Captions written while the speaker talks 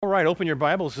right, open your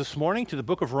Bibles this morning to the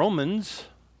book of Romans,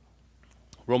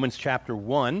 Romans chapter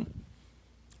 1.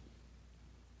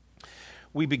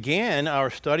 We began our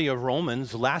study of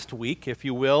Romans last week, if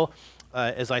you will,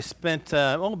 as I spent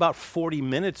about 40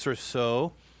 minutes or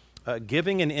so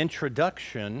giving an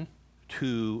introduction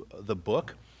to the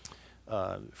book.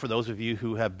 For those of you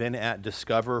who have been at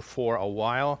Discover for a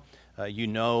while, you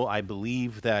know I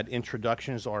believe that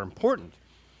introductions are important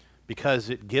because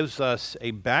it gives us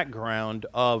a background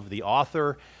of the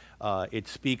author. It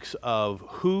speaks of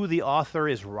who the author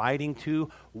is writing to,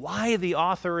 why the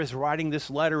author is writing this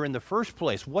letter in the first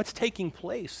place, what's taking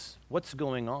place, what's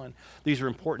going on. These are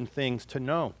important things to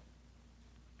know.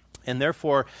 And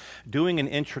therefore, doing an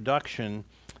introduction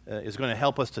is going to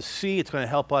help us to see, it's going to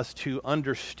help us to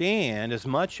understand as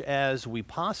much as we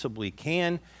possibly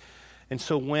can. And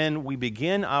so when we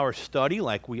begin our study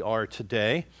like we are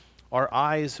today, our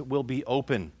eyes will be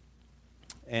open.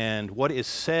 And what is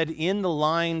said in the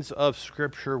lines of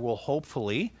Scripture will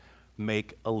hopefully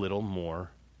make a little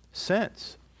more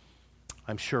sense.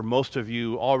 I'm sure most of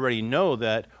you already know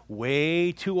that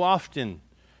way too often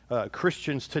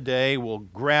Christians today will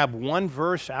grab one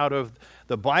verse out of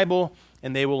the Bible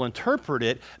and they will interpret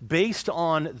it based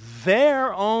on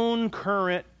their own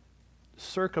current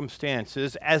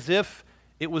circumstances as if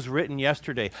it was written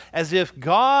yesterday, as if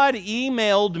God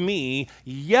emailed me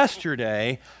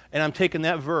yesterday, and I'm taking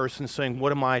that verse and saying,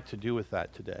 what am I to do with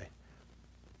that today?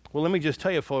 Well, let me just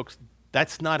tell you, folks,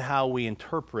 that's not how we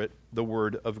interpret the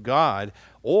Word of God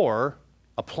or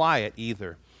apply it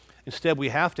either. Instead, we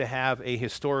have to have a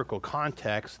historical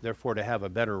context, therefore to have a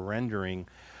better rendering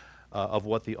of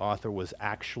what the author was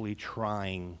actually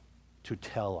trying to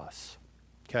tell us.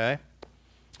 Okay?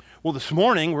 Well, this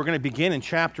morning, we're going to begin in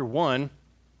chapter 1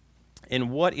 in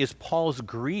what is Paul's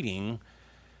greeting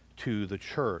to the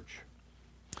church.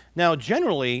 Now,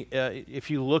 generally, if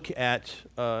you look at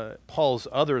Paul's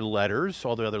other letters,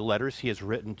 all the other letters he has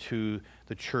written to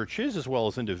the churches as well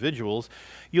as individuals,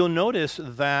 you'll notice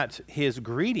that his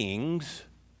greetings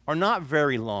are not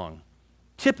very long.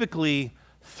 Typically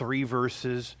 3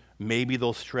 verses, maybe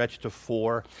they'll stretch to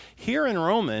 4. Here in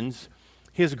Romans,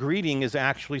 his greeting is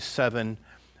actually 7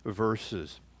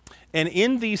 verses. And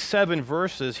in these 7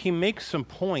 verses, he makes some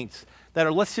points that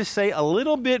are, let's just say, a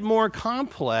little bit more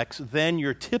complex than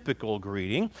your typical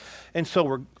greeting. And so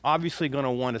we're obviously going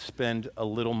to want to spend a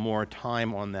little more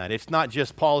time on that. It's not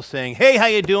just Paul saying, hey, how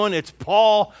you doing? It's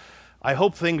Paul. I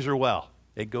hope things are well.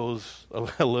 It goes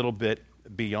a little bit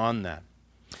beyond that.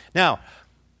 Now,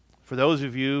 for those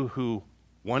of you who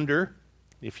wonder,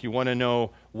 if you want to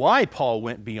know why Paul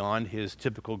went beyond his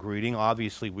typical greeting,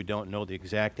 obviously we don't know the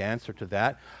exact answer to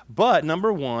that. But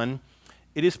number one,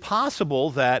 it is possible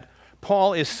that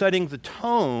Paul is setting the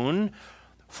tone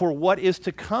for what is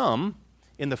to come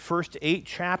in the first 8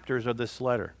 chapters of this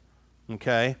letter.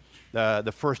 Okay?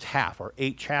 The first half, or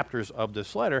 8 chapters of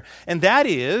this letter. And that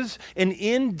is an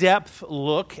in-depth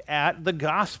look at the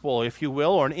gospel, if you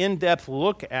will, or an in-depth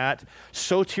look at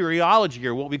soteriology,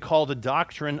 or what we call the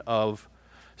doctrine of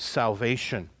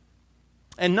salvation.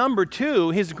 And number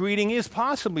 2, his greeting is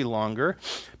possibly longer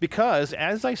because,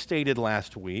 as I stated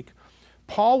last week,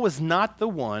 Paul was not the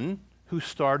one who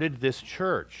started this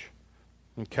church.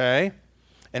 Okay?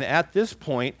 And at this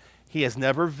point, he has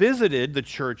never visited the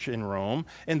church in Rome,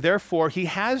 and therefore he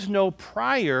has no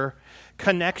prior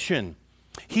connection.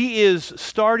 He is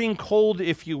starting cold,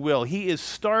 if you will. He is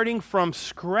starting from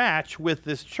scratch with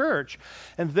this church,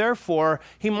 and therefore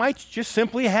he might just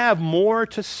simply have more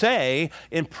to say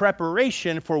in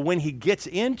preparation for when he gets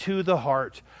into the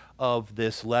heart of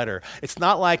this letter. It's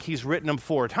not like he's written them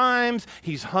 4 times,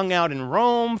 he's hung out in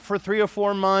Rome for 3 or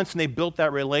 4 months, and they built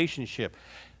that relationship.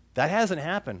 That hasn't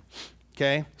happened,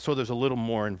 okay? So there's a little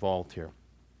more involved here.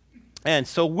 And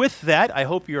so with that, I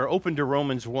hope you're open to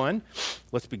Romans 1.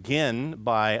 Let's begin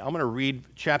by, I'm going to read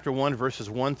chapter 1, verses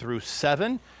 1 through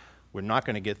 7. We're not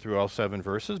going to get through all 7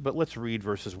 verses, but let's read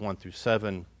verses 1 through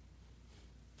 7.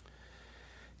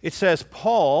 It says,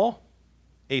 Paul,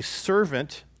 a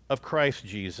servant of Christ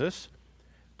Jesus,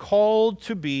 called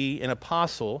to be an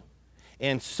apostle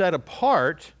and set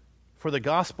apart for the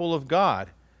gospel of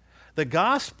God. The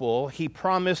gospel he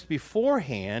promised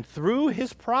beforehand through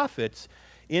his prophets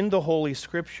in the Holy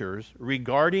Scriptures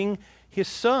regarding his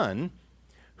Son,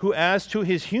 who as to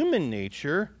his human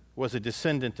nature was a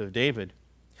descendant of David,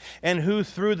 and who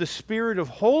through the Spirit of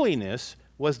holiness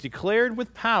was declared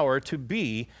with power to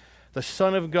be the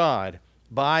Son of God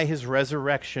by his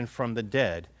resurrection from the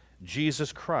dead,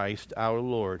 Jesus Christ our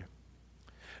Lord.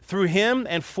 Through him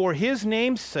and for his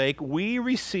name's sake, we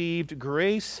received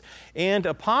grace and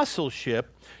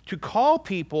apostleship to call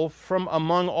people from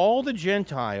among all the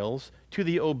Gentiles to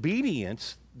the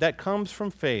obedience that comes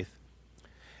from faith.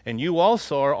 And you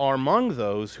also are among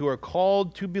those who are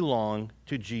called to belong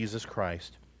to Jesus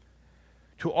Christ.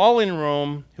 To all in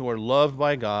Rome who are loved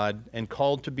by God and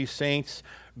called to be saints,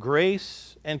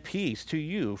 grace and peace to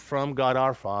you from God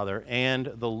our Father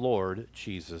and the Lord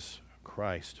Jesus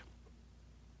Christ.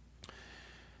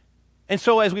 And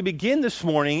so as we begin this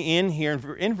morning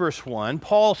in verse 1,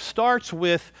 Paul starts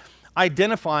with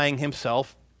identifying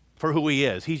himself for who he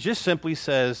is. He just simply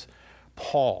says,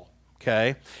 Paul,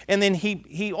 okay? And then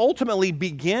he ultimately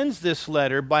begins this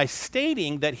letter by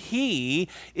stating that he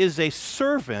is a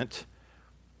servant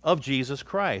of Jesus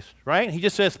Christ, right? He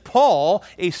just says, Paul,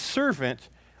 a servant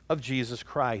of Jesus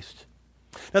Christ.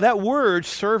 Now that word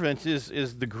servant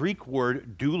is the Greek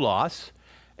word doulos,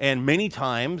 and many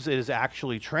times it is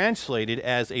actually translated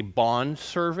as a bond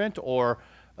servant or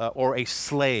a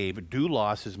slave.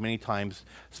 Doulos is many times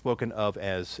spoken of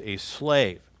as a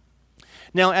slave.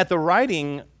 Now, at the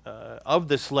writing of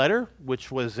this letter,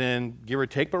 which was in, give or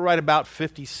take, but right about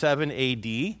 57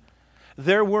 AD,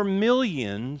 there were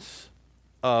millions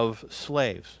of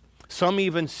slaves. Some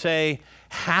even say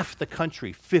half the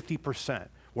country, 50%,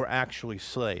 were actually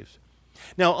slaves.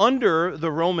 Now, under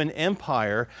the Roman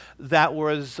Empire, that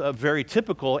was very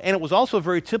typical, and it was also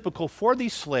very typical for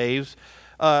these slaves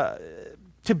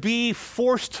to be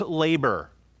forced labor.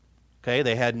 Okay,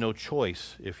 they had no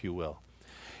choice, if you will.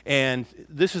 And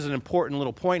this is an important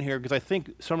little point here because I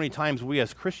think so many times we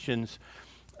as Christians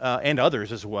and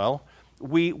others as well,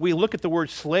 we look at the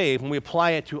word slave and we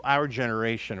apply it to our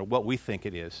generation or what we think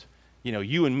it is. You know,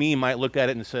 you and me might look at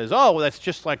it and says, oh, well, that's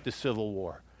just like the Civil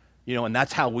War. You know, and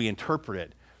that's how we interpret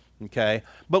it, okay?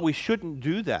 But we shouldn't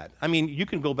do that. I mean, you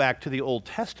can go back to the Old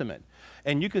Testament,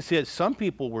 and you can see that some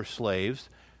people were slaves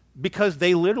because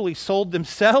they literally sold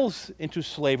themselves into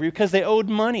slavery because they owed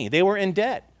money. They were in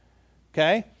debt,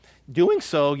 okay? Doing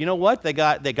so, you know what? They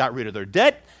got rid of their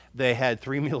debt. They had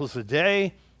 3 meals a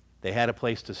day. They had a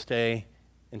place to stay,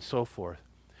 and so forth.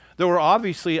 There were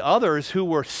obviously others who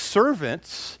were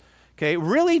servants, okay,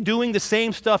 really doing the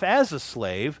same stuff as a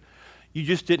slave. You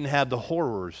just didn't have the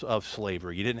horrors of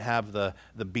slavery. You didn't have the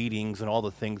beatings and all the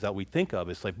things that we think of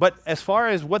as slave. But as far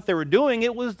as what they were doing,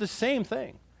 it was the same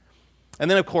thing.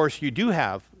 And then, of course, you do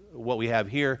have what we have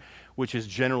here, which is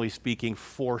generally speaking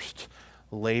forced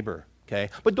labor. Okay?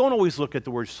 But don't always look at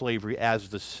the word slavery as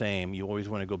the same. You always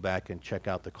want to go back and check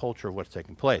out the culture of what's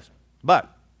taking place.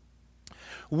 But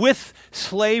with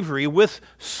slavery, with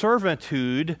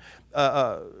servitude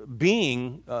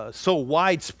being so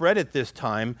widespread at this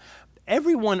time,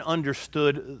 everyone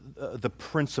understood the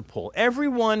principle.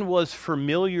 Everyone was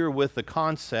familiar with the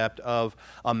concept of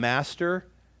a master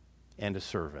and a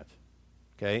servant.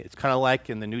 Okay? It's kind of like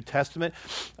in the New Testament,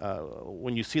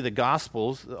 when you see the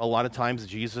Gospels, a lot of times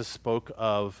Jesus spoke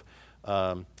of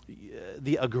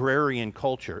the agrarian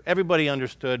culture. Everybody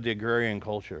understood the agrarian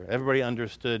culture. Everybody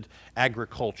understood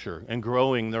agriculture and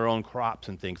growing their own crops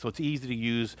and things. So it's easy to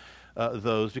use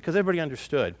those because everybody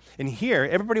understood. And here,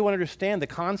 everybody would understand the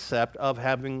concept of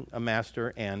having a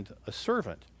master and a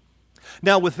servant.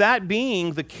 Now, with that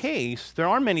being the case, there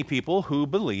are many people who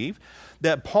believe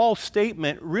that Paul's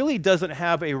statement really doesn't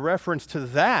have a reference to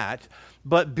that,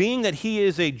 but being that he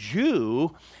is a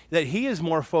Jew, that he is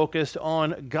more focused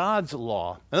on God's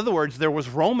law. In other words, there was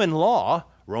Roman law.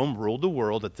 Rome ruled the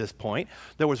world at this point.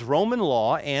 There was Roman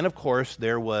law, and of course,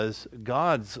 there was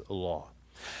God's law.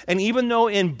 And even though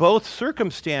in both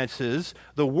circumstances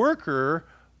the worker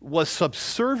was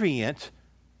subservient,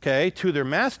 okay, to their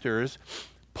masters,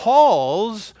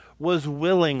 Paul's was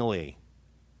willingly.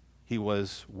 He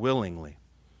was willingly.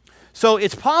 So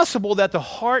it's possible that the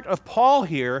heart of Paul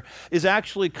here is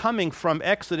actually coming from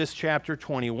Exodus chapter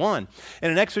 21.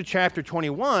 And in Exodus chapter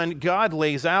 21, God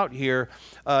lays out here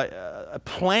a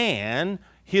plan,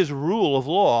 his rule of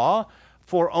law,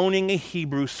 for owning a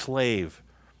Hebrew slave.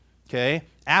 Okay?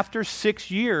 After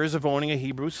 6 years of owning a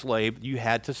Hebrew slave, you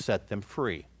had to set them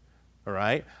free. All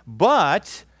right?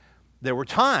 But there were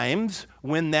times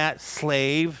when that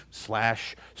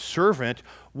slave/servant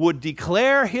would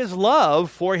declare his love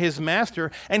for his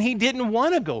master, and he didn't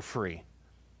want to go free.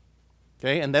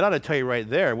 Okay? And that ought to tell you right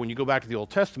there, when you go back to the Old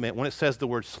Testament, when it says the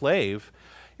word slave,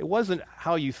 it wasn't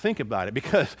how you think about it.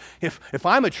 Because if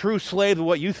I'm a true slave to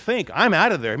what you think, I'm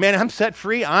out of there. Man, I'm set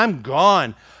free, I'm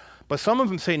gone. But some of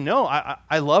them say, no,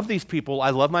 I love these people,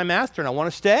 I love my master, and I want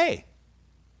to stay.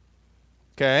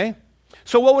 Okay?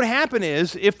 So what would happen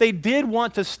is, if they did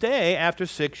want to stay after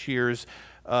 6 years,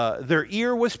 their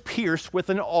ear was pierced with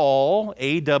an awl,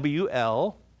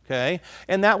 A-W-L, okay?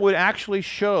 And that would actually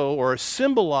show or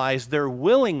symbolize their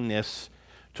willingness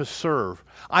to serve.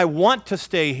 I want to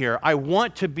stay here. I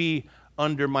want to be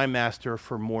under my master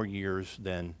for more years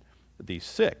than these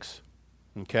 6,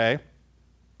 okay?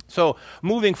 So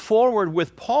moving forward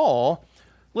with Paul,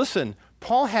 listen,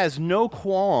 Paul has no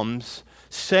qualms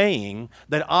saying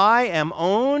that I am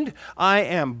owned, I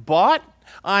am bought,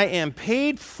 I am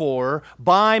paid for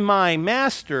by my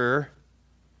master,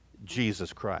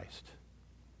 Jesus Christ.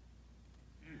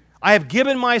 I have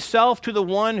given myself to the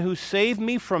one who saved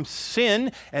me from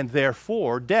sin and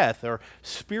therefore death, or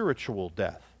spiritual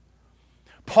death.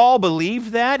 Paul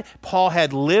believed that. Paul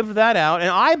had lived that out. And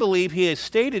I believe he has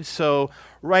stated so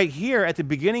right here at the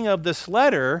beginning of this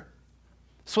letter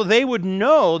so they would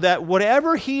know that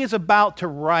whatever he is about to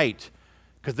write,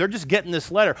 because they're just getting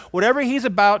this letter, whatever he's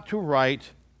about to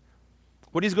write,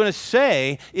 what he's going to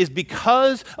say is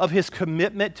because of his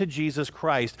commitment to Jesus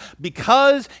Christ,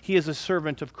 because he is a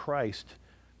servant of Christ.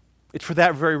 It's for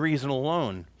that very reason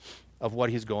alone of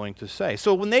what he's going to say.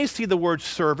 So when they see the word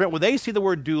servant, when they see the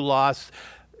word doulos,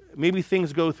 maybe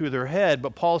things go through their head,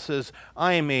 but Paul says,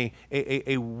 I am a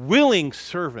willing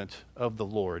servant of the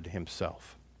Lord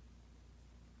himself.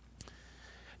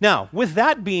 Now, with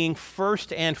that being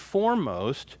first and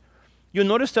foremost, you'll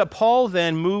notice that Paul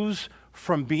then moves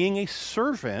from being a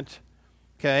servant,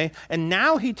 okay, and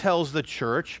now he tells the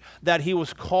church that he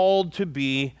was called to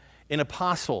be an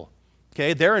apostle.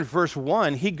 Okay, there in verse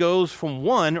 1, he goes from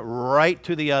one right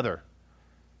to the other.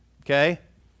 Okay?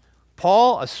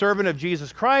 Paul, a servant of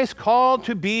Jesus Christ, called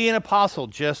to be an apostle,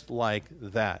 just like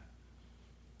that.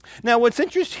 Now, what's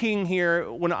interesting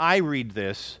here when I read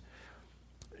this,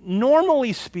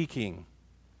 normally speaking,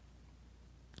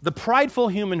 the prideful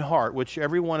human heart, which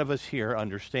every one of us here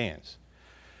understands,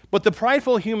 but the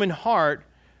prideful human heart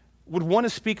would want to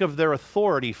speak of their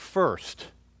authority first,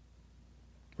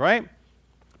 right?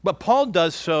 But Paul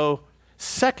does so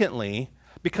secondly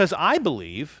because I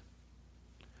believe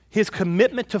his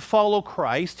commitment to follow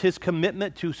Christ, his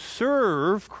commitment to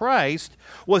serve Christ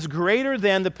was greater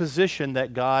than the position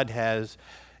that God has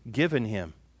given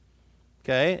him.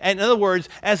 Okay? And in other words,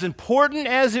 as important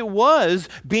as it was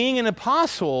being an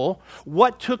apostle,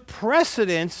 what took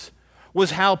precedence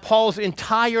was how Paul's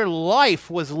entire life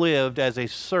was lived as a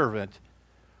servant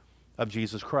of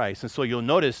Jesus Christ. And so you'll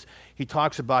notice he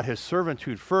talks about his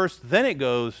servitude first, then it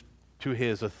goes to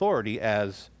his authority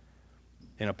as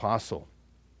an apostle.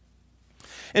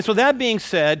 And so that being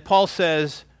said, Paul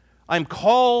says, I'm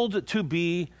called to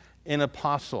be an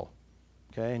apostle.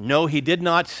 Okay? No, he did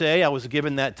not say I was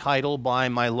given that title by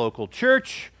my local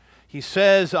church. He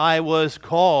says I was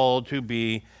called to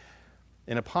be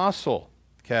an apostle.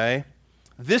 Okay?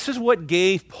 This is what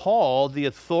gave Paul the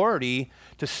authority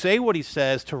to say what he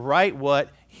says, to write what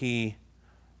he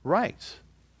writes.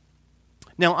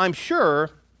 Now, I'm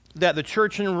sure that the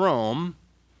church in Rome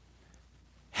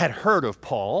had heard of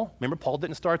Paul. Remember, Paul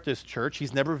didn't start this church.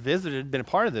 He's never visited, been a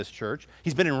part of this church.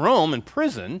 He's been in Rome in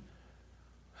prison.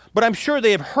 But I'm sure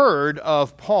they have heard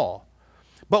of Paul.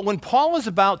 But when Paul is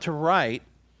about to write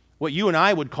what you and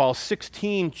I would call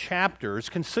 16 chapters,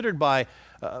 considered by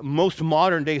most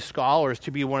modern-day scholars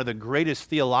to be one of the greatest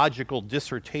theological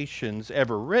dissertations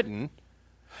ever written,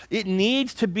 it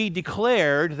needs to be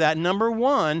declared that, number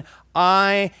one,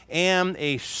 I am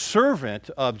a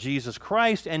servant of Jesus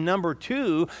Christ, and number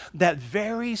two, that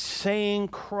very same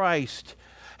Christ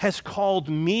has called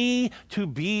me to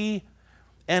be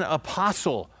an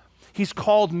apostle. He's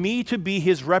called me to be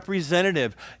his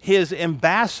representative, his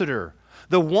ambassador,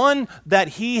 the one that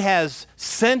he has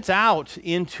sent out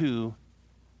into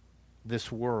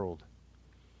this world.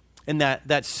 And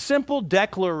that simple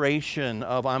declaration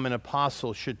of I'm an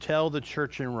apostle should tell the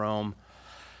church in Rome,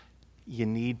 you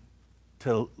need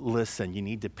to listen, you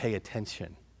need to pay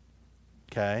attention.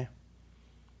 Okay?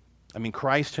 I mean,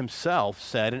 Christ himself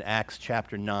said in Acts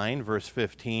chapter 9, verse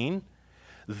 15,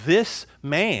 this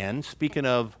man, speaking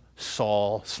of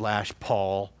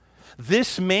Saul/Paul,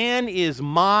 this man is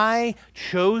my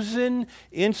chosen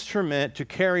instrument to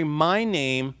carry my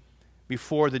name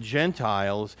before the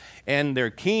Gentiles and their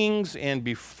kings and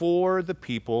before the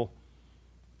people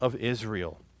of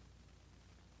Israel.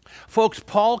 Folks,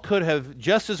 Paul could have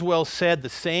just as well said the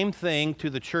same thing to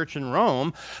the church in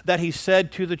Rome that he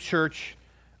said to the church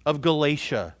of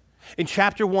Galatia. In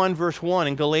chapter 1, verse 1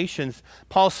 in Galatians,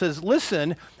 Paul says,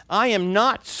 listen, I am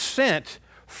not sent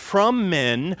from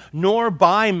men nor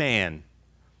by man,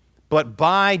 but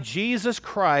by Jesus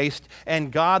Christ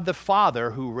and God the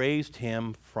Father who raised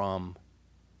him from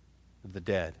the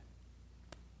dead.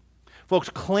 Folks,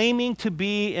 claiming to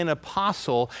be an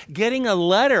apostle, getting a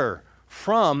letter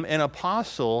from an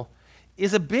apostle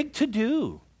is a big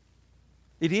to-do.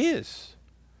 It is.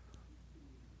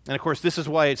 And of course, this is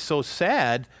why it's so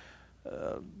sad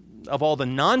of all the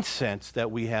nonsense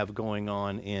that we have going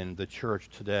on in the church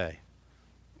today.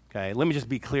 Okay, let me just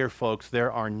be clear, folks. There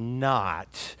are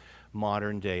not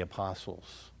modern-day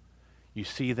apostles. You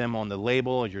see them on the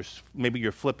label, maybe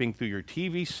you're flipping through your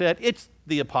TV set. It's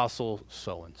the apostle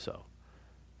so-and-so.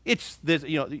 It's this,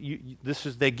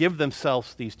 they give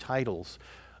themselves these titles.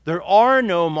 There are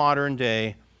no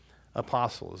modern-day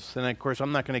apostles. And of course,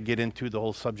 I'm not going to get into the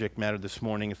whole subject matter this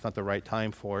morning. It's not the right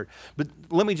time for it. But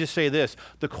let me just say this.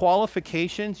 The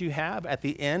qualifications you have at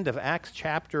the end of Acts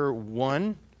chapter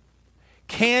 1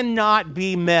 cannot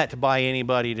be met by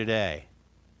anybody today.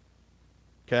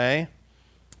 Okay?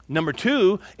 Number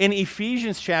 2, in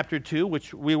Ephesians chapter 2,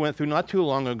 which we went through not too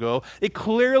long ago, it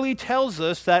clearly tells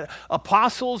us that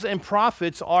apostles and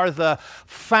prophets are the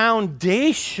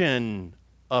foundation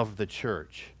of the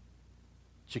church.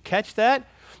 Did you catch that?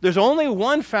 There's only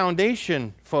one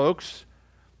foundation, folks.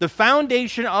 The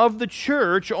foundation of the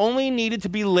church only needed to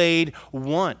be laid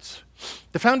once.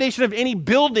 The foundation of any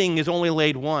building is only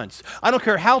laid once. I don't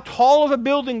care how tall of a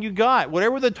building you got.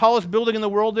 Whatever the tallest building in the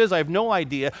world is, I have no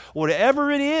idea.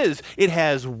 Whatever it is, it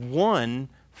has one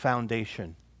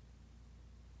foundation.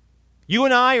 You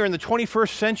and I are in the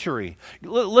 21st century.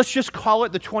 Let's just call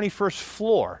it the 21st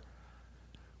floor.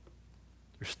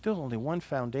 There's still only one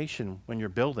foundation when you're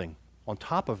building on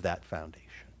top of that foundation.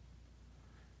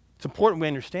 It's important we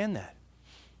understand that.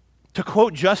 To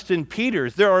quote Justin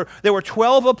Peters, there were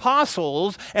 12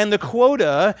 apostles, and the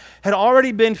quota had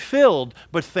already been filled,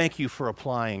 but thank you for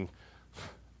applying.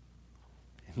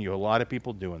 And a lot of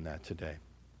people doing that today.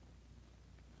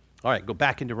 All right, go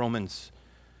back into Romans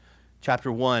chapter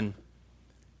 1.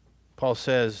 Paul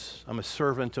says, I'm a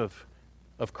servant of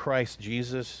Christ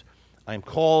Jesus. I am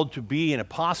called to be an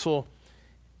apostle.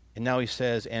 And now he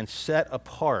says, and set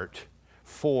apart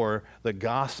for the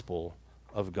gospel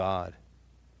of God.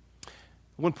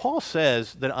 When Paul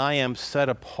says that I am set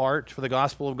apart for the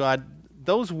gospel of God,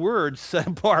 those words, set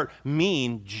apart,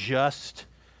 mean just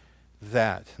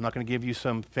that. I'm not going to give you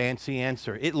some fancy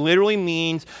answer. It literally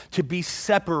means to be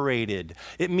separated.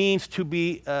 It means to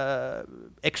be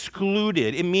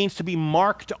excluded. It means to be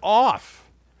marked off.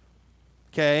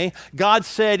 Okay? God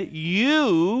said,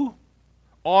 you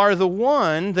are the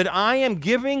one that I am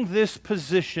giving this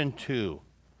position to.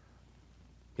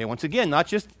 Okay, once again, not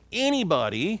just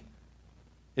anybody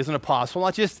is an apostle.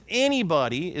 Not just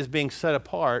anybody is being set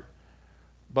apart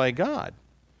by God.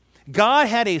 God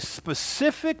had a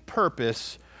specific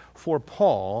purpose for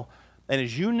Paul, and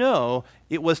as you know,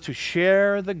 it was to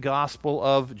share the gospel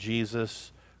of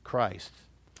Jesus Christ.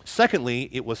 Secondly,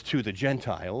 it was to the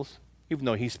Gentiles, even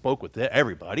though he spoke with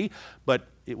everybody, but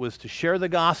it was to share the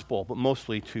gospel, but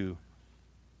mostly to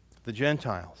the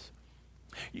Gentiles.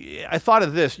 I thought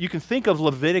of this. You can think of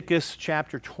Leviticus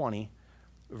chapter 20,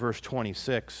 verse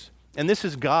 26. And this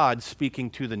is God speaking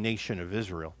to the nation of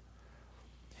Israel.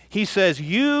 He says,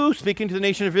 you, speaking to the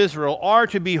nation of Israel, are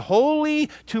to be holy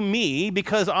to me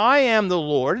because I am the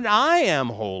Lord and I am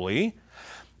holy.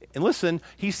 And listen,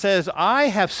 he says, I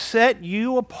have set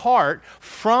you apart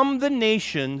from the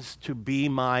nations to be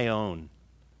my own.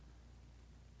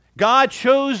 God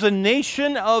chose the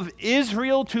nation of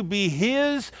Israel to be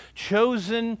his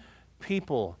chosen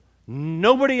people.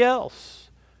 Nobody else.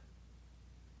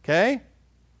 Okay?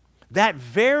 That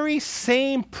very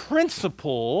same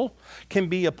principle can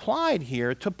be applied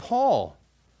here to Paul.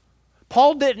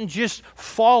 Paul didn't just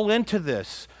fall into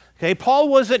this. Okay? Paul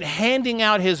wasn't handing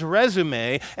out his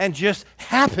resume and just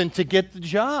happened to get the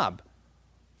job.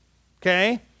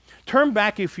 Okay? Turn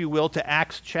back, if you will, to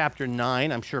Acts chapter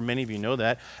 9. I'm sure many of you know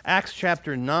that. Acts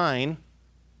chapter 9.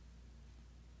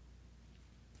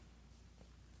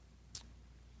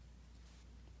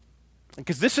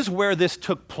 Because this is where this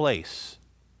took place,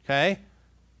 okay?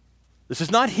 This is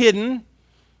not hidden.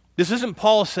 This isn't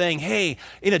Paul saying, hey,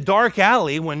 in a dark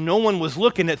alley when no one was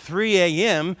looking at 3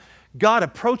 a.m., God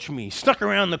approached me, stuck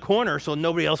around the corner so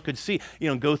nobody else could see,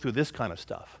 go through this kind of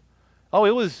stuff.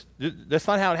 Oh, that's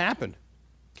not how it happened,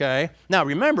 okay? Now,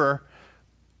 remember,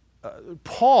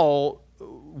 Paul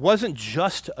wasn't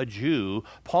just a Jew.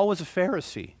 Paul was a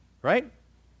Pharisee, right?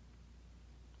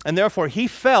 And therefore, he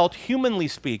felt, humanly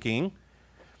speaking,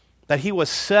 that he was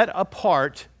set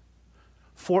apart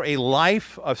for a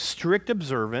life of strict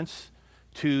observance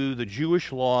to the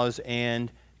Jewish laws and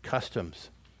customs.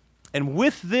 And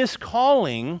with this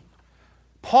calling,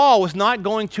 Paul was not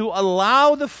going to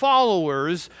allow the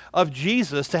followers of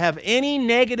Jesus to have any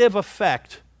negative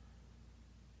effect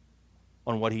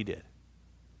on what he did.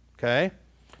 Okay?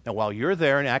 Now, while you're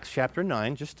there in Acts chapter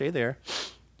 9, just stay there.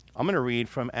 I'm going to read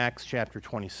from Acts chapter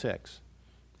 26.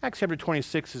 Acts chapter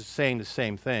 26 is saying the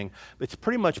same thing. But it's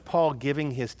pretty much Paul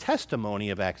giving his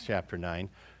testimony of Acts chapter 9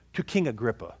 to King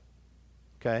Agrippa.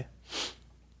 Okay?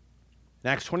 In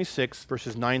Acts 26,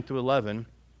 verses 9 through 11,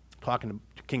 talking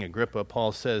to King Agrippa,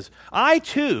 Paul says, I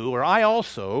too, or I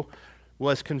also,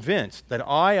 was convinced that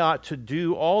I ought to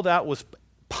do all that was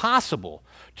possible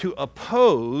to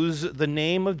oppose the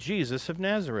name of Jesus of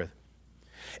Nazareth.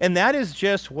 And that is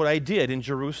just what I did in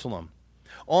Jerusalem.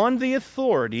 On the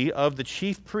authority of the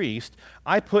chief priest,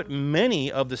 I put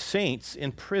many of the saints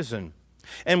in prison.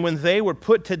 And when they were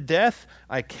put to death,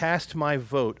 I cast my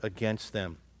vote against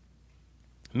them.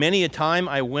 Many a time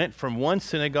I went from one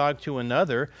synagogue to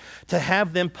another to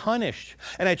have them punished,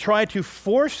 and I tried to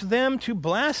force them to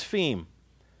blaspheme.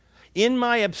 In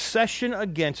my obsession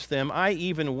against them, I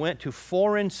even went to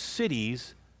foreign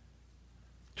cities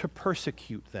to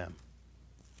persecute them.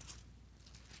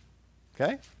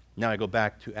 Okay? Now I go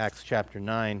back to Acts chapter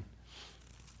 9.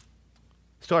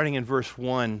 Starting in verse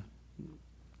 1,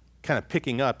 kind of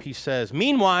picking up, he says,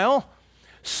 Meanwhile,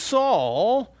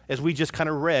 Saul, as we just kind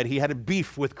of read, he had a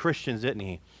beef with Christians, didn't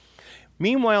he?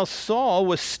 Meanwhile, Saul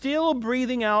was still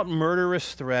breathing out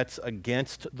murderous threats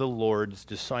against the Lord's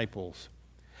disciples.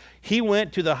 He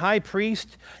went to the high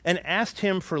priest and asked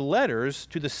him for letters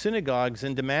to the synagogues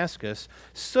in Damascus,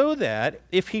 so that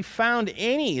if he found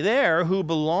any there who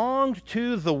belonged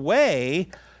to the way,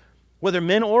 whether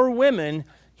men or women,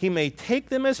 he may take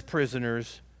them as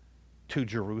prisoners to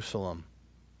Jerusalem.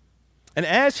 And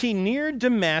as he neared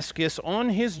Damascus on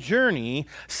his journey,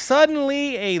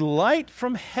 suddenly a light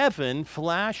from heaven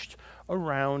flashed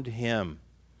around him.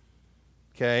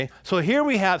 Okay, so here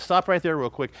we have, stop right there real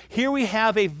quick. Here we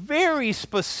have a very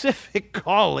specific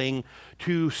calling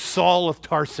to Saul of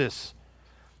Tarsus.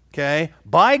 Okay,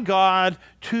 by God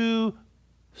to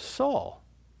Saul.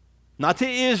 Not to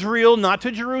Israel, not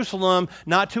to Jerusalem,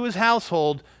 not to his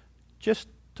household, just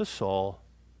to Saul.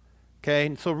 Okay,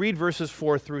 and so read verses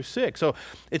 4 through 6. So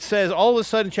it says, all of a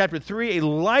sudden, chapter 3, a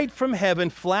light from heaven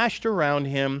flashed around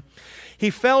him. He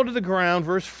fell to the ground,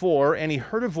 verse 4, and he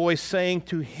heard a voice saying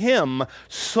to him,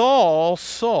 Saul,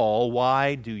 Saul,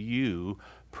 why do you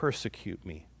persecute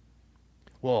me?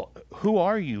 Well, who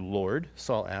are you, Lord?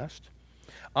 Saul asked.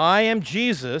 I am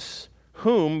Jesus,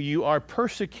 whom you are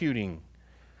persecuting.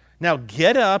 Now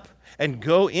get up and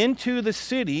go into the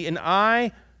city, and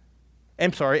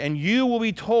and you will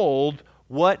be told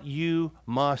what you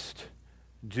must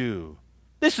do.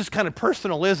 This is kind of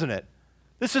personal, isn't it?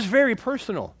 This is very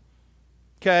personal.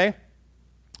 Okay?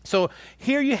 So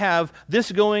here you have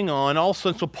this going on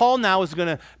also. So Paul now is going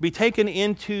to be taken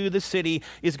into the city,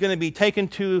 is going to be taken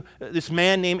to this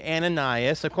man named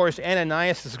Ananias. Of course,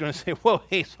 Ananias is going to say, whoa,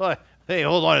 hey,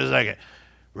 hold on a second.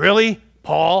 Really?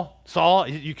 Paul? Saul?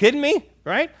 You kidding me?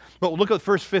 Right? But look at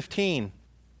verse 15.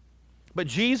 But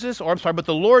the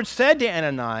Lord said to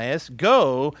Ananias,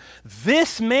 go,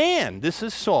 this man, this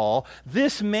is Saul,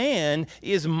 this man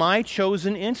is my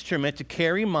chosen instrument to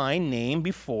carry my name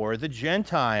before the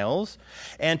Gentiles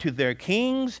and to their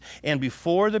kings and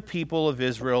before the people of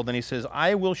Israel. Then he says,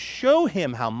 I will show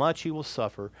him how much he will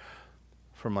suffer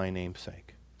for my name's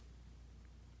sake.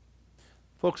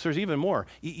 Folks, there's even more.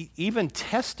 Even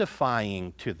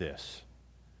testifying to this.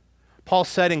 Paul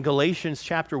said in Galatians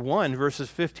chapter 1, verses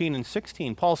 15 and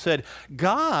 16, Paul said,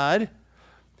 God,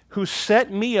 who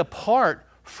set me apart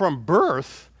from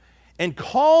birth and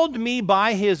called me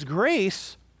by his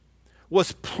grace,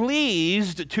 was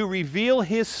pleased to reveal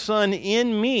his Son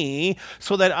in me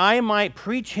so that I might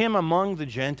preach him among the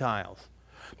Gentiles.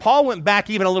 Paul went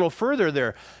back even a little further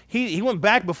there. He went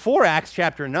back before Acts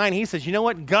chapter 9. He says, you know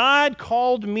what? God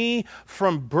called me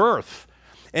from birth.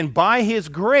 And by his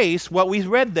grace, what we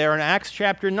read there in Acts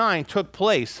chapter 9 took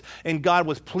place. And God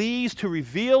was pleased to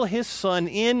reveal his Son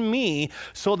in me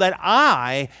so that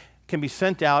I can be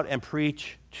sent out and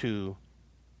preach to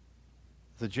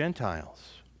the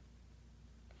Gentiles.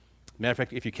 Matter of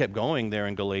fact, if you kept going there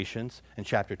in Galatians in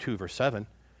chapter 2, verse 7,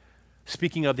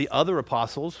 speaking of the other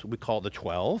apostles, we call the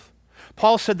 12,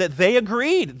 Paul said that they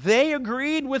agreed. They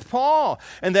agreed with Paul,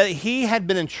 and that he had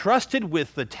been entrusted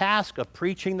with the task of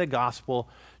preaching the gospel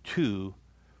to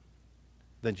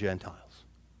the Gentiles.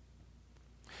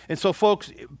 And so,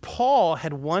 folks, Paul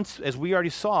had once, as we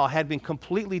already saw, had been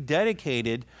completely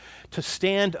dedicated to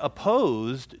stand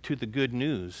opposed to the good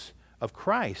news of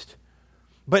Christ.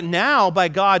 But now, by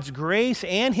God's grace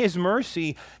and his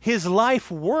mercy, his life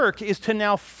work is to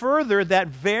now further that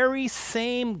very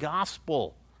same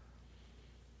gospel.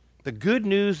 The good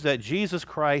news that Jesus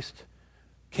Christ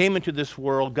came into this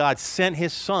world. God sent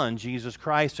his Son, Jesus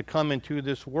Christ, to come into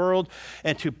this world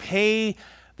and to pay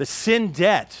the sin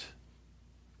debt.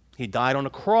 He died on a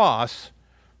cross,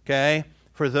 okay,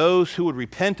 for those who would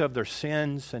repent of their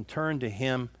sins and turn to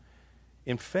him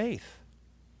in faith.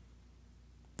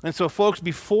 And so, folks,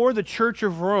 before the Church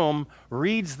of Rome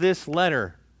reads this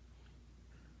letter,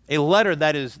 a letter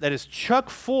that is chock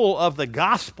full of the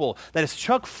gospel, that is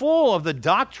chock full of the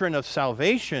doctrine of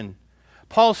salvation,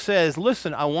 Paul says,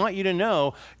 listen, I want you to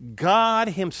know God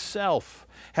himself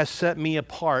has set me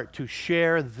apart to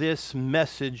share this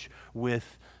message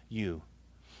with you.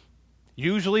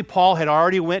 Usually, Paul had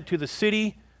already went to the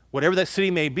city, whatever that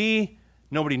city may be.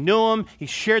 Nobody knew him. He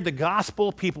shared the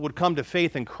gospel. People would come to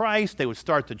faith in Christ. They would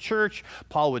start the church.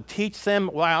 Paul would teach them.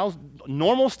 Wow,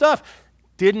 normal stuff.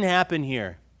 Didn't happen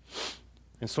here.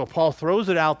 And so Paul throws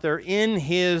it out there in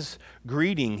his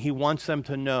greeting. He wants them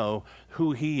to know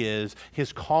who he is,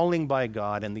 his calling by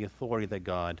God, and the authority that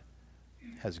God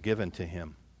has given to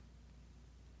him.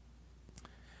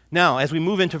 Now, as we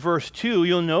move into verse 2,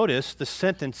 you'll notice the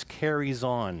sentence carries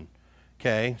on.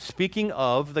 Okay, speaking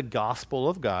of the gospel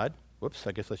of God. Whoops,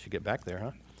 I guess I should get back there,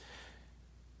 huh?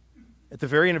 At the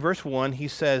very end of verse 1, he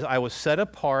says, I was set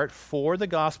apart for the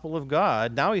gospel of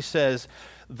God. Now he says,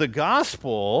 the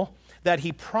gospel that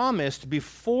he promised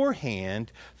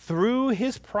beforehand through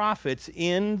his prophets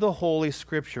in the Holy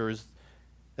Scriptures.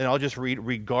 And I'll just read,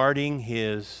 regarding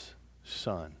his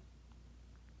Son.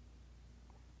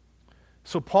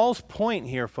 So Paul's point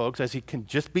here, folks, as he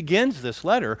just begins this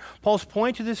letter, Paul's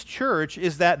point to this church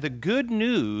is that the good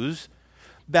news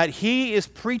that he is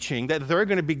preaching, that they're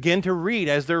going to begin to read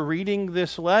as they're reading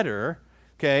this letter,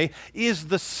 okay, is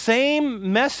the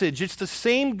same message. It's the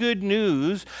same good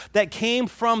news that came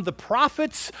from the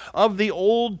prophets of the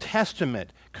Old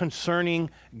Testament concerning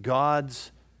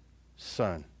God's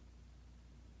Son.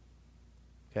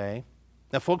 Okay?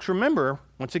 Now, folks, remember,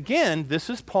 once again, this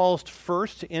is Paul's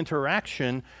first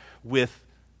interaction with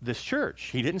this church.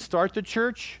 He didn't start the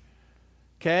church,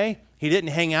 okay? He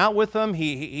didn't hang out with them.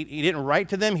 He didn't write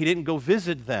to them. He didn't go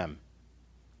visit them.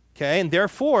 Okay, and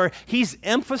therefore, he's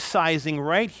emphasizing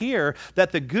right here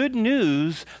that the good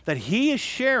news that he is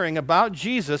sharing about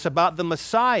Jesus, about the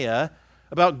Messiah,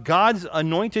 about God's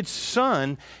anointed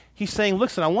Son, he's saying,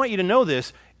 listen, I want you to know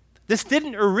this. This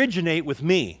didn't originate with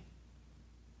me.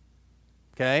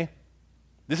 Okay?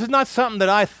 This is not something that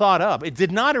I thought up. It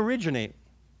did not originate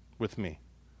with me.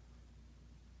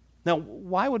 Now,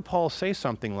 why would Paul say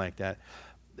something like that?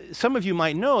 Some of you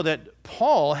might know that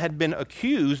Paul had been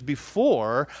accused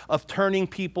before of turning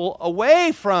people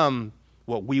away from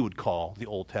what we would call the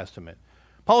Old Testament.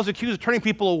 Paul was accused of turning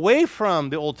people away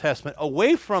from the Old Testament,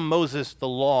 away from Moses, the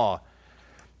law,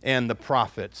 and the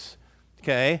prophets.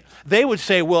 Okay? They would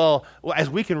say, well, as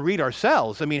we can read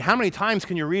ourselves, I mean, how many times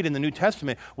can you read in the New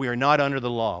Testament, we are not under the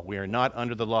law, we are not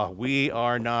under the law, we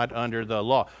are not under the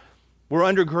law. We're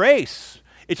under grace.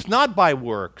 It's not by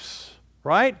works,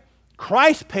 right?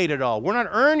 Christ paid it all. We're not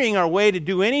earning our way to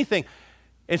do anything.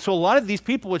 And so a lot of these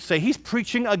people would say, he's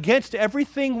preaching against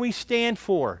everything we stand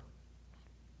for.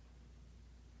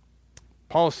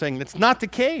 Paul is saying that's not the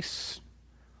case.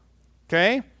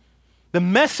 Okay? The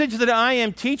message that I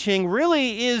am teaching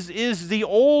really is the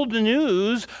old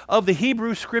news of the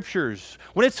Hebrew Scriptures.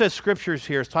 When it says Scriptures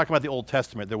here, it's talking about the Old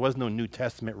Testament. There was no New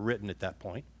Testament written at that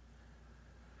point.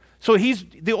 So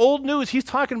the old news, he's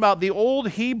talking about the old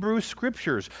Hebrew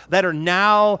Scriptures that are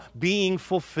now being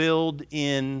fulfilled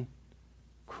in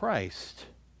Christ.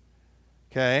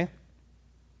 Okay?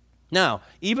 Now,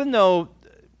 even though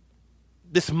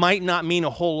this might not mean a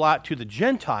whole lot to the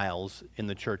Gentiles in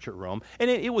the church at Rome, and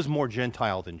it was more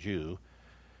Gentile than Jew.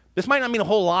 This might not mean a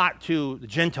whole lot to the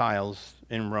Gentiles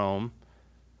in Rome,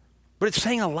 but it's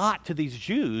saying a lot to these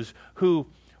Jews who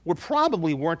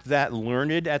probably weren't that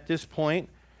learned at this point,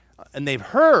 and they've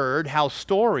heard how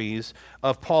stories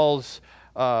of Paul's,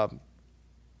 how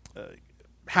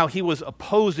he was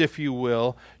opposed, if you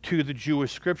will, to the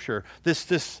Jewish Scripture.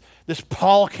 This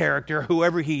Paul character,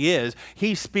 whoever he is,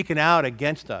 he's speaking out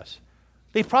against us.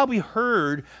 They've probably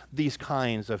heard these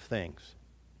kinds of things,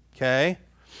 okay?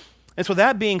 And so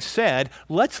that being said,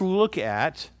 let's look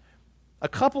at a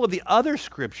couple of the other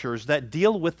Scriptures that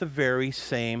deal with the very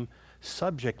same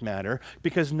subject matter,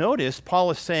 because notice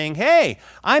Paul is saying, hey,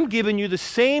 I'm giving you the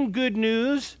same good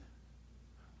news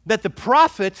that the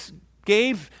prophets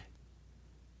gave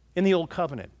in the Old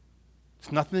Covenant.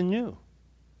 It's nothing new,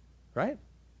 right?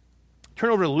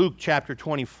 Turn over to Luke chapter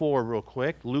 24 real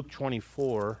quick. Luke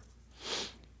 24.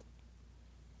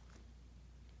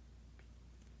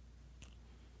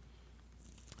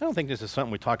 I don't think this is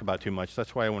something we talk about too much.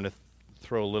 That's why I want to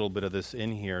throw a little bit of this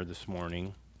in here this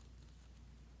morning.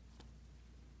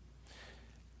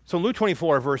 So in Luke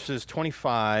 24, verses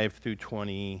 25 through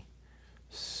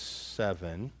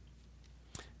 27,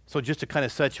 so just to kind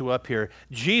of set you up here,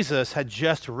 Jesus had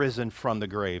just risen from the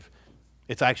grave.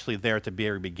 It's actually there at the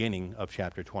very beginning of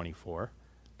chapter 24,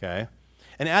 okay?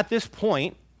 And at this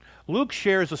point, Luke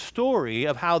shares a story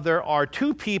of how there are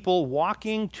two people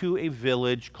walking to a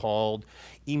village called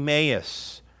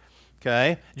Emmaus,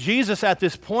 okay? Jesus, at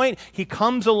this point, he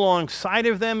comes alongside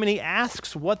of them and he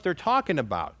asks what they're talking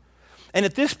about. And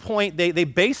at this point, they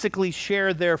basically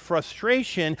share their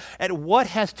frustration at what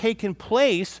has taken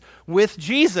place with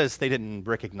Jesus. They didn't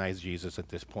recognize Jesus at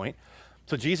this point.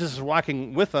 So Jesus is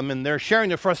walking with them, and they're sharing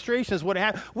their frustrations. What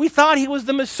happened? We thought he was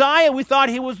the Messiah. We thought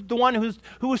he was the one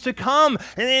who was to come.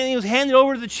 And then he was handed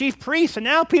over to the chief priests. And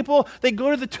now people, they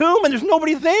go to the tomb, and there's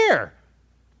nobody there.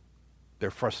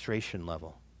 Their frustration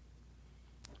level.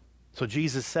 So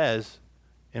Jesus says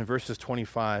in verses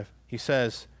 25, he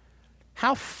says,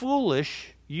 how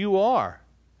foolish you are.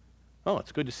 Oh,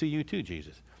 it's good to see you too,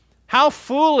 Jesus. How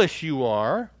foolish you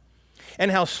are,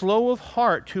 and how slow of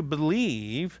heart to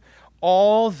believe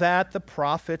all that the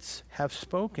prophets have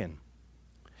spoken.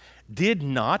 Did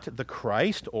not the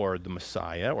Christ, or the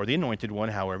Messiah, or the Anointed One,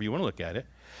 however you want to look at it,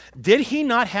 did he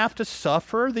not have to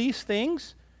suffer these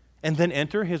things and then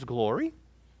enter his glory?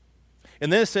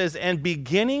 And then it says, and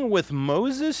beginning with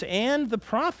Moses and the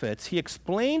prophets, he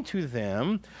explained to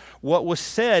them what was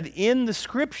said in the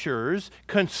scriptures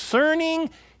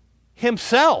concerning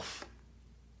himself.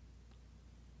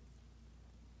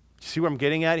 See what I'm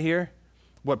getting at here?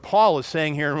 What Paul is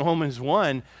saying here in Romans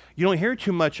 1, you don't hear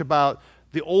too much about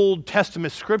the Old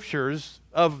Testament scriptures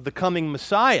of the coming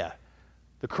Messiah,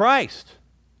 the Christ.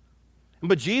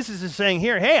 But Jesus is saying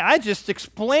here, hey, I just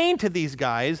explained to these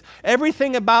guys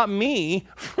everything about me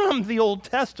from the Old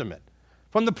Testament,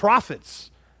 from the prophets,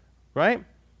 right?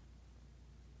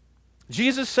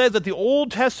 Jesus said that the Old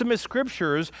Testament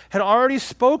scriptures had already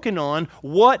spoken on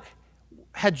what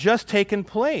had just taken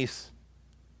place.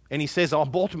 And he says,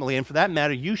 ultimately, and for that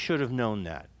matter, you should have known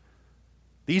that.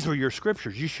 These were your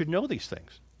scriptures. You should know these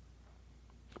things.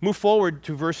 Move forward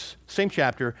to same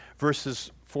chapter, verses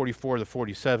 44 to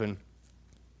 47.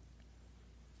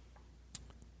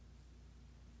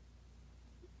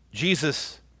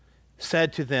 Jesus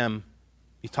said to them,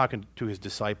 he's talking to his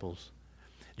disciples.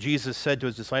 Jesus said to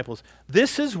his disciples,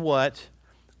 this is what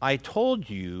I told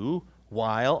you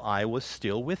while I was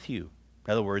still with you.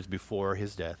 In other words, before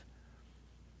his death.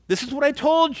 This is what I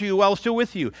told you while I was still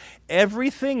with you.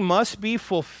 Everything must be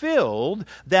fulfilled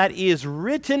that is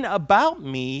written about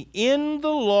me in the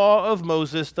law of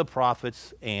Moses, the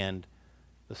prophets, and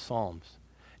the Psalms.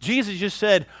 Jesus just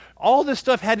said all this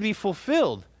stuff had to be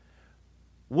fulfilled.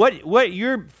 What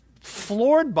you're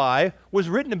floored by was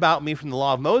written about me from the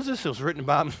law of Moses. It was written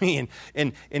about me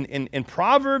in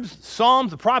Proverbs,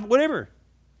 Psalms, the prophet, whatever.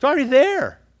 It's already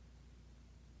there.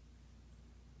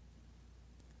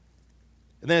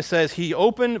 And then it says,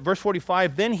 verse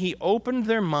 45, then he opened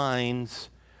their minds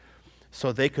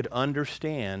so they could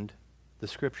understand the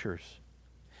scriptures.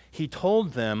 He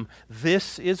told them,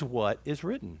 this is what is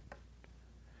written.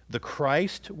 The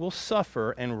Christ will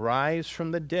suffer and rise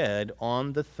from the dead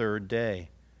on the third day,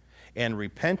 and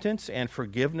repentance and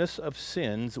forgiveness of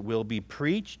sins will be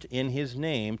preached in his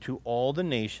name to all the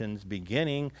nations,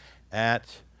 beginning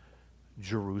at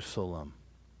Jerusalem.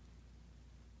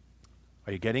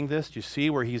 Are you getting this? Do you see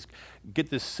where get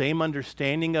this same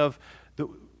understanding of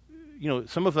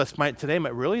some of us might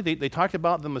really? They talked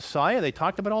about the Messiah. They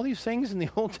talked about all these things in the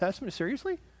Old Testament.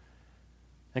 Seriously?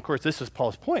 And of course, this is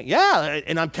Paul's point. Yeah,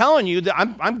 and I'm telling you that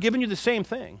I'm giving you the same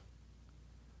thing.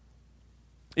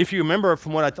 If you remember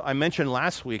from what I mentioned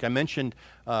last week, I mentioned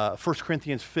 1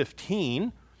 Corinthians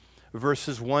 15,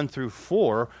 verses 1 through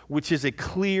 4, which is a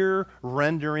clear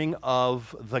rendering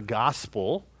of the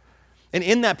gospel. And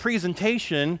in that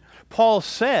presentation, Paul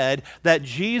said that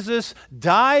Jesus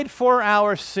died for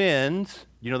our sins.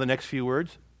 You know the next few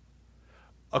words?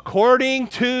 According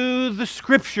to the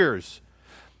scriptures.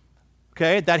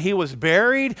 Okay, that he was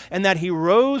buried and that he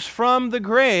rose from the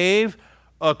grave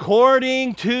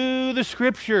according to the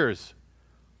scriptures.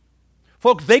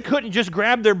 Folks, they couldn't just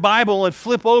grab their Bible and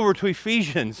flip over to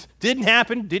Ephesians. Didn't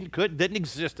happen, didn't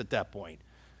exist at that point.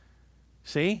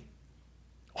 See?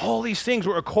 All these things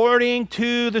were according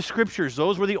to the scriptures.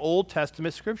 Those were the Old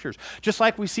Testament scriptures. Just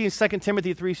like we see in 2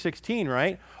 Timothy 3:16,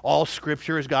 right? All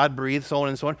scripture is God-breathed, so on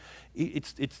and so on.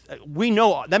 We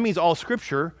know that means all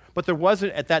scripture, but there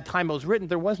wasn't, at that time it was written,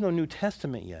 there was no New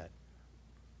Testament yet.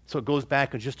 So it goes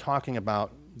back to just talking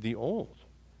about the Old.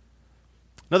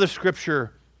 Another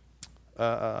scripture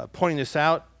pointing this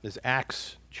out is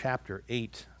Acts chapter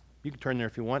 8. You can turn there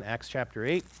if you want, Acts chapter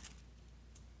 8.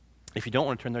 If you don't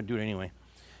want to turn there, do it anyway.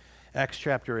 Acts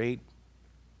chapter 8.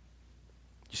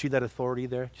 You see that authority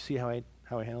there? Do you see how I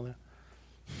handle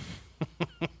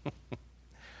that?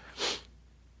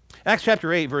 Acts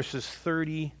chapter 8, verses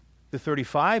 30 to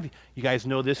 35. You guys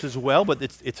know this as well, but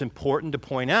it's important to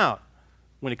point out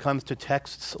when it comes to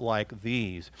texts like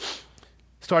these.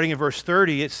 Starting in verse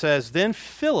 30, it says, Then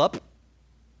Philip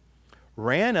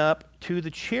ran up to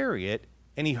the chariot,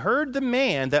 and he heard the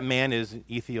man, that man is an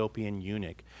Ethiopian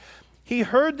eunuch. He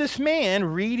heard this man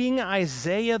reading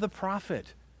Isaiah the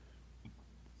prophet.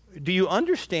 Do you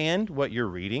understand what you're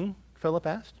reading? Philip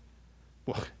asked.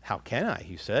 Well, how can I,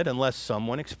 he said, unless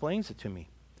someone explains it to me.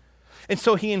 And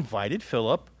so he invited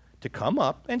Philip to come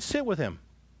up and sit with him.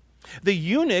 The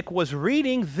eunuch was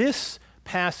reading this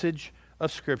passage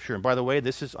of Scripture. And by the way,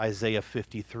 this is Isaiah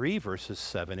 53, verses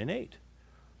 7 and 8.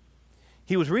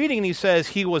 He was reading and he says,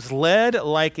 he was led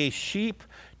like a sheep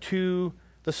to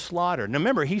the slaughter. Now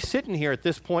remember, he's sitting here at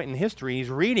this point in history, he's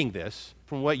reading this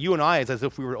from what you and I, as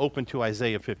if we were open to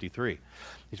Isaiah 53.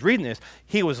 He's reading this.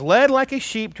 He was led like a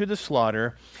sheep to the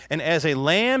slaughter, and as a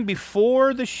lamb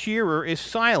before the shearer is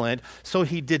silent, so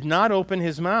he did not open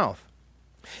his mouth.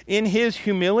 In his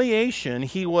humiliation,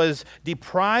 he was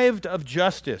deprived of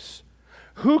justice.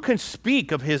 Who can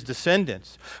speak of his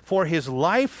descendants? For his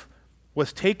life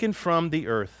was taken from the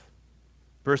earth.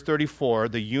 Verse 34,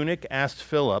 the eunuch asked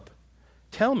Philip,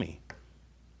 Tell me,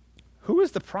 who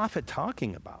is the prophet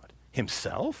talking about?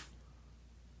 Himself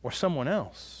or someone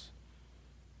else?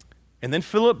 And then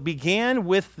Philip began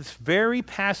with this very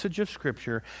passage of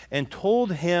Scripture and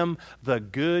told him the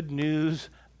good news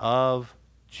of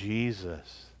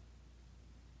Jesus.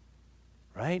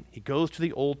 Right? He goes to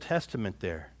the Old Testament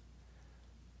there.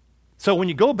 So when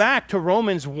you go back to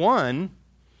Romans 1,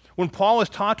 when Paul is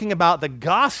talking about the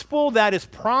gospel that is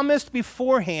promised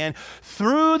beforehand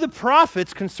through the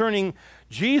prophets concerning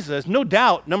Jesus, no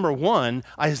doubt, number one,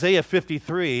 Isaiah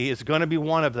 53 is going to be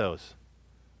one of those.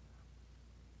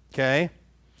 Okay?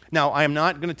 Now, I am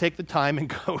not going to take the time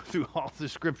and go through all the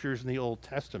scriptures in the Old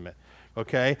Testament.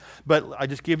 Okay? But I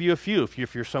just give you a few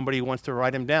if you're somebody who wants to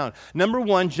write them down. Number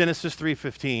one, Genesis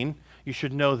 3:15. You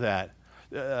should know that.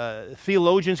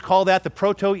 Theologians call that the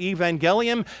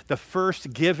proto-evangelium, the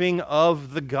first giving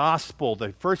of the gospel,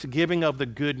 the first giving of the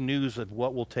good news of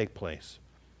what will take place.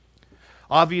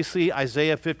 Obviously,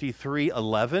 Isaiah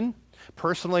 53:11.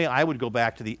 Personally, I would go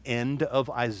back to the end of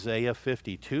Isaiah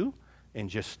 52 and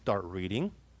just start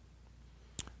reading.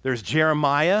 There's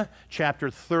Jeremiah chapter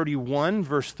 31,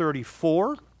 verse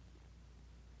 34.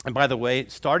 And by the way,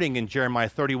 starting in Jeremiah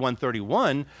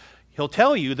 31:31, he'll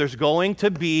tell you there's going to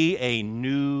be a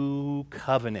new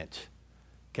covenant.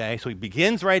 Okay, so he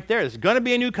begins right there. There's going to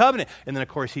be a new covenant. And then, of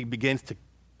course,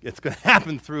 it's going to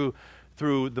happen through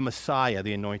the Messiah,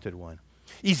 the anointed one.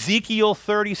 Ezekiel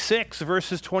 36,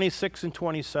 verses 26 and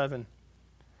 27.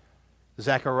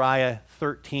 Zechariah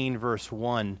 13, verse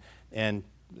 1. And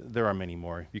there are many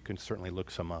more. You can certainly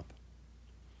look some up.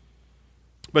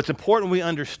 But it's important we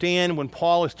understand when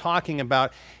Paul is talking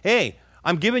about, hey,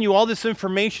 I'm giving you all this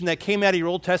information that came out of your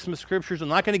Old Testament scriptures. I'm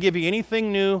not going to give you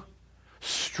anything new.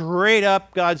 Straight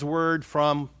up God's word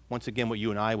from, once again, what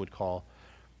you and I would call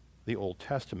the Old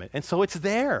Testament. And so it's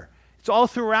there. It's all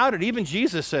throughout it. Even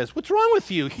Jesus says, what's wrong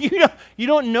with you? You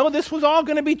don't know this was all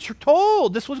going to be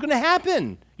told. This was going to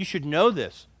happen. You should know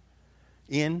this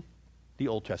in the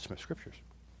Old Testament scriptures.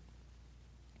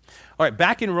 All right,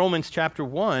 back in Romans chapter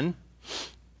 1,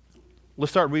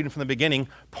 let's start reading from the beginning.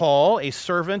 Paul, a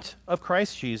servant of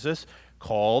Christ Jesus,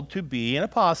 called to be an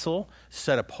apostle,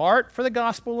 set apart for the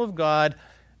gospel of God,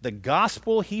 the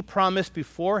gospel he promised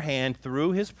beforehand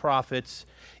through his prophets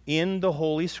in the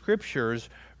Holy Scriptures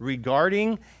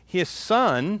regarding his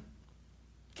Son,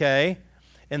 okay?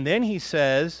 And then he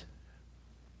says,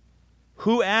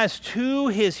 who as to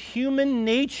his human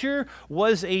nature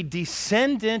was a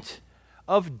descendant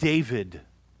of David.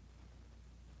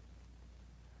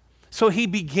 So he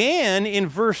began in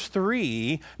verse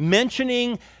 3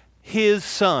 mentioning his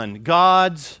Son,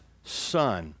 God's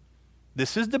Son.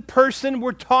 This is the person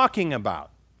we're talking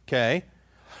about, okay?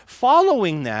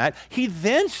 Following that, he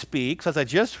then speaks, as I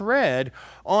just read,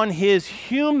 on his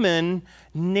human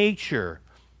nature,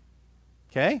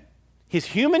 okay? His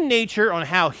human nature, on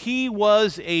how he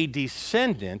was a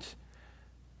descendant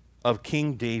of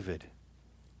King David,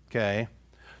 okay?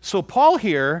 So Paul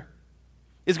here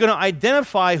is going to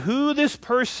identify who this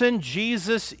person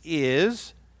Jesus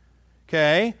is,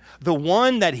 okay? The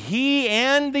one that he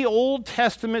and the Old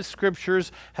Testament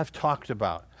scriptures have talked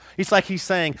about. It's like he's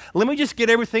saying, let me just get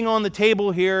everything on the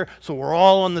table here so we're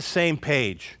all on the same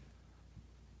page.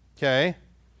 Okay?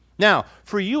 Now,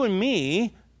 for you and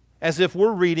me, as if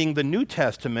we're reading the New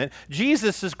Testament,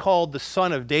 Jesus is called the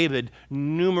Son of David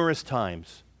numerous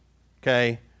times,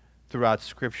 okay, throughout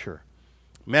Scripture.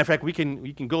 Matter of fact, we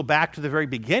can go back to the very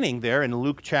beginning there in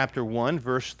Luke chapter 1,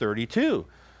 verse 32.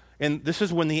 And this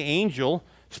is when the angel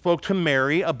spoke to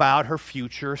Mary about her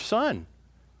future son.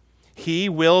 He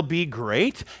will be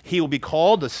great. He will be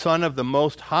called the Son of the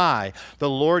Most High. The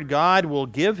Lord God will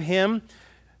give him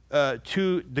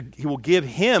he will give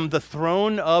him the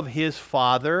throne of his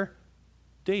father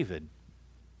David.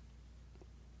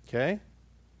 Okay?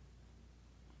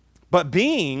 But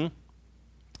being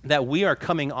that we are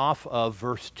coming off of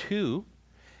verse 2,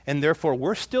 and therefore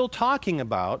we're still talking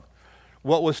about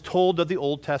what was told of the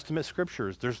Old Testament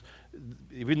scriptures.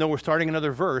 Even though we're starting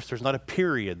another verse, there's not a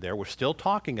period there. We're still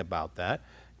talking about that,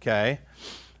 okay?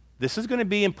 This is going to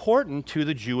be important to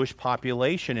the Jewish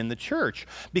population in the church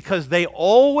because they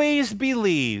always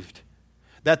believed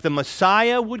that the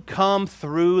Messiah would come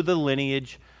through the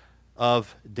lineage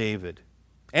of David.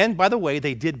 And by the way,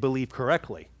 they did believe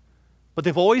correctly. But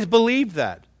they've always believed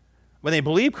that. When they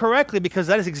believe correctly, because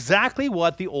that is exactly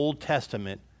what the Old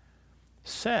Testament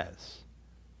says.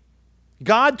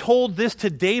 God told this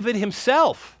to David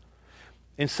himself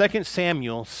in 2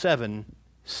 Samuel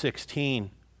 7:16.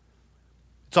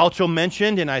 It's also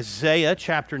mentioned in Isaiah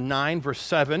chapter 9, verse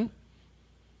 7,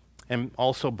 and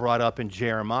also brought up in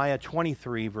Jeremiah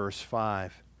 23, verse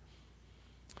 5.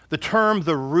 The term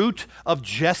the root of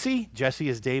Jesse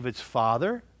is David's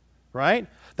father, right?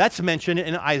 That's mentioned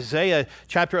in Isaiah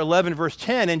chapter 11, verse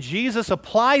 10, and Jesus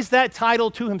applies that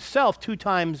title to himself 2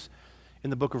 times in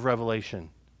the book of Revelation.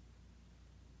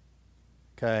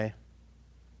 Okay?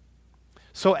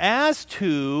 So as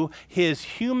to his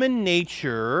human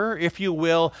nature, if you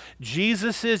will,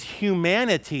 Jesus'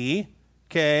 humanity,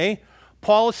 okay,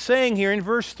 Paul is saying here in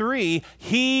verse 3,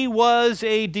 he was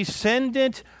a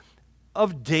descendant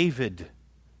of David,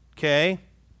 okay?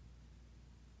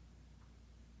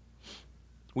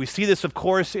 We see this, of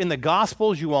course, in the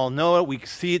Gospels. You all know it. We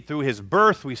see it through his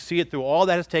birth. We see it through all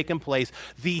that has taken place.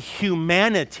 The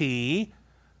humanity,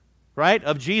 right,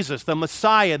 of Jesus, the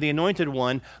Messiah, the Anointed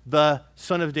One, the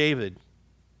Son of David.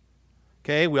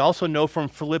 Okay, we also know from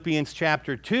Philippians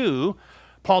chapter 2,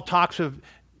 Paul talks of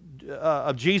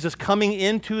Jesus coming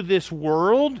into this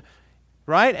world,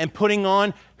 right, and putting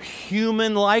on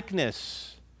human likeness.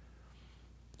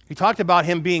 He talked about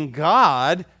him being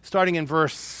God, starting in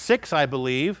verse 6, I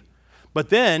believe, but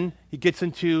then he gets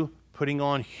into putting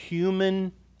on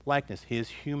human likeness, his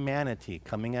humanity,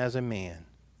 coming as a man.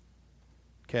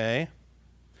 Okay?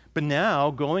 But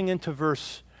now, going into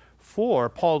verse 4,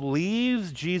 Paul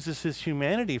leaves Jesus'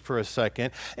 humanity for a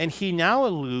second, and he now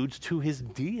alludes to his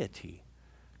deity.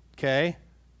 Okay?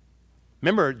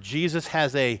 Remember, Jesus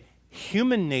has a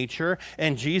human nature,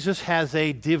 and Jesus has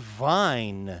a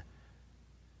divine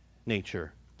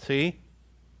nature. See?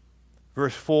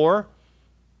 Verse 4,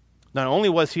 not only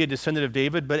was he a descendant of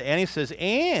David, but and he says,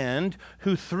 and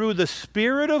who through the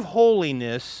Spirit of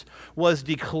holiness was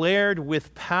declared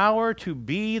with power to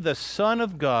be the Son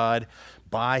of God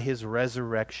by his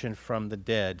resurrection from the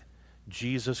dead,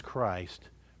 Jesus Christ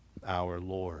our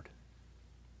Lord.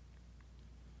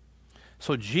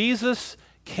 So Jesus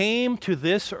came to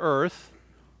this earth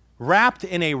wrapped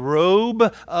in a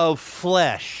robe of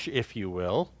flesh, if you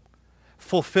will,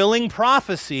 fulfilling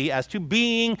prophecy as to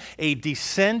being a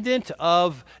descendant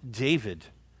of David.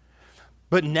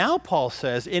 But now Paul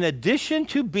says, in addition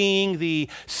to being the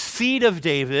seed of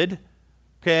David,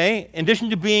 okay, in addition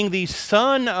to being the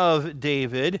son of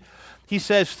David, he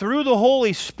says through the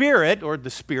Holy Spirit, or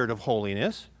the Spirit of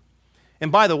holiness,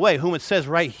 and by the way, whom it says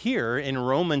right here in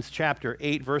Romans chapter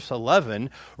 8, verse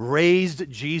 11, raised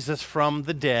Jesus from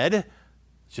the dead.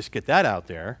 Let's just get that out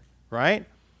there, right?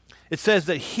 It says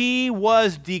that he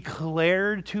was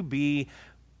declared to be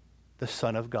the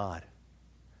Son of God.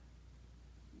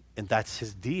 And that's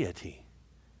his deity.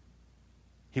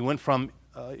 He went from,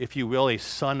 if you will, a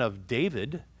son of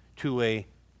David to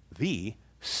the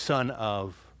Son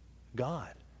of God.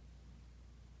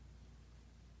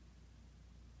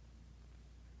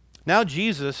 Now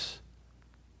Jesus,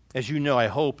 as you know, I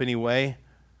hope anyway,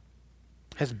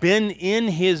 has been in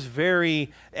his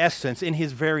very essence, in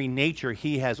his very nature,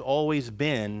 he has always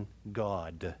been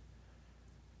God.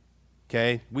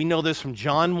 Okay? We know this from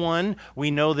John 1.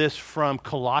 We know this from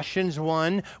Colossians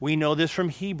 1. We know this from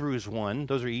Hebrews 1.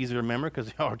 Those are easy to remember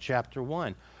because they are chapter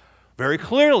 1. Very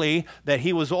clearly that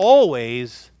he was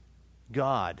always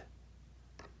God.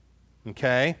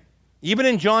 Okay? Even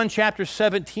in John chapter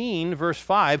 17, verse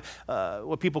 5,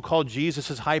 what people call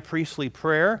Jesus' high priestly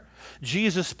prayer,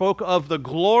 Jesus spoke of the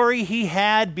glory he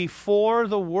had before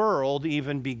the world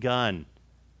even begun.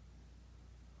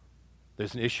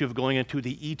 There's an issue of going into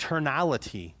the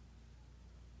eternality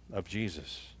of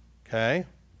Jesus. Okay?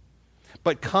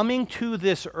 But coming to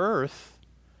this earth,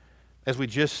 as we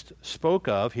just spoke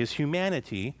of, his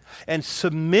humanity, and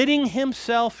submitting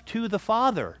himself to the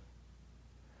Father,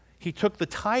 he took the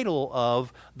title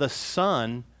of the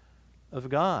Son of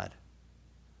God.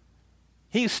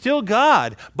 He's still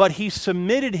God, but he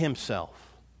submitted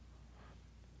himself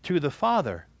to the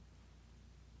Father.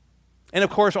 And of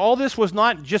course, all this was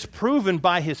not just proven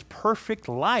by his perfect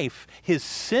life, his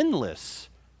sinless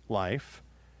life.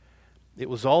 It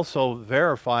was also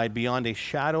verified beyond a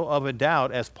shadow of a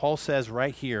doubt, as Paul says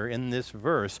right here in this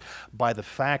verse, by the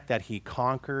fact that he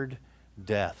conquered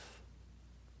death.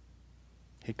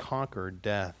 He conquered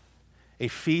death, a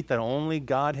feat that only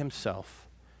God himself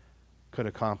could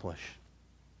accomplish.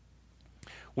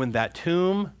 When that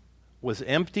tomb was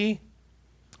empty,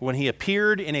 when he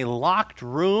appeared in a locked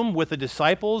room with the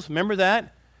disciples, remember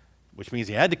that? Which means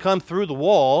he had to come through the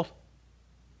wall.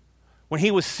 When he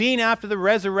was seen after the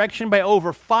resurrection by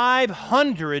over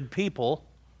 500 people,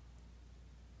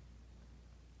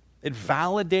 it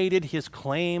validated his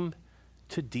claim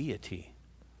to deity,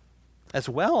 as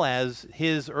well as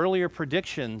his earlier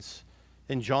predictions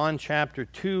in John chapter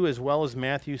 2, as well as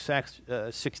Matthew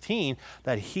 16,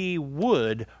 that he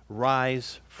would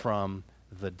rise from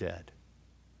the dead.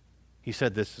 He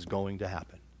said this is going to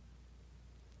happen.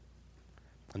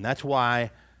 And that's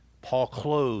why Paul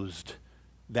closed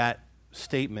that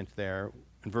statement there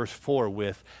in verse 4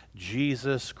 with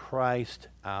Jesus Christ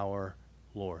our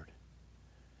Lord.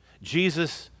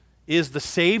 Jesus is the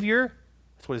Savior.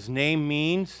 That's what his name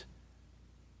means.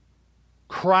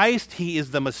 Christ, he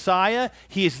is the Messiah.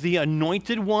 He is the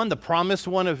anointed one, the promised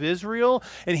one of Israel.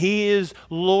 And he is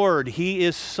Lord. He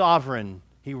is sovereign.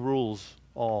 He rules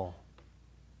all.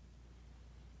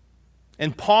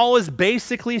 And Paul is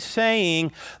basically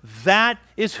saying, that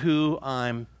is who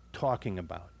I'm talking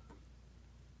about.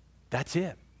 That's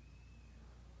it.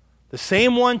 The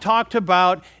same one talked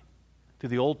about through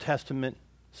the Old Testament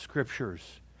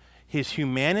scriptures. His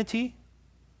humanity,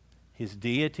 his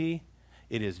deity,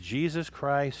 it is Jesus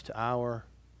Christ our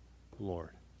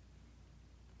Lord.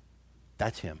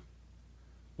 That's him.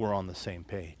 We're on the same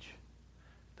page.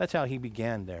 That's how he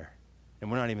began there.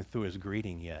 And we're not even through his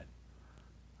greeting yet.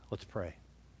 Let's pray.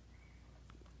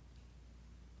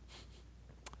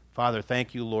 Father,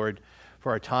 thank you, Lord,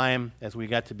 for our time as we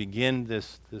got to begin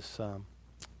this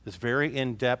very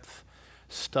in-depth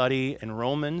study in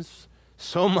Romans.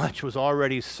 So much was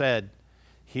already said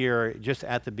here just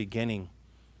at the beginning,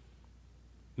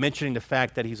 mentioning the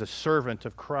fact that he's a servant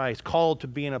of Christ, called to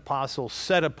be an apostle,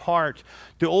 set apart,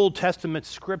 the Old Testament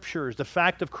scriptures, the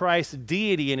fact of Christ's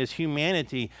deity and his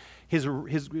humanity, his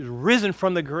risen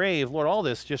from the grave. Lord, all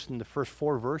this just in the first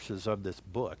 4 verses of this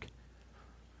book.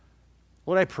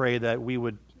 Lord, I pray that we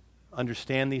would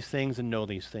understand these things and know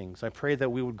these things. I pray that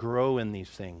we would grow in these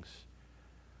things.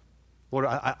 Lord,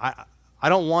 I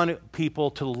don't want people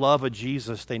to love a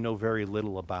Jesus they know very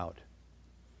little about.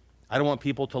 I don't want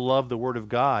people to love the Word of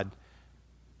God,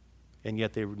 and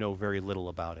yet they know very little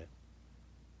about it.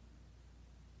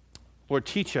 Lord,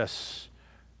 teach us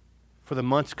for the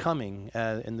months coming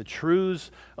in the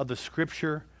truths of the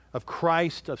Scripture, of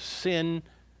Christ, of sin,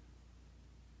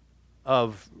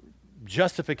 of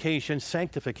justification,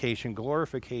 sanctification,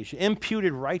 glorification,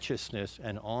 imputed righteousness,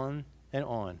 and on and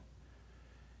on.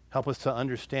 Help us to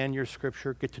understand your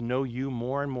Scripture, get to know you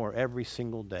more and more every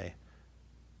single day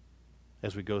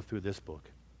as we go through this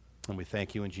book. And we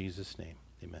thank you in Jesus' name.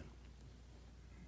 Amen.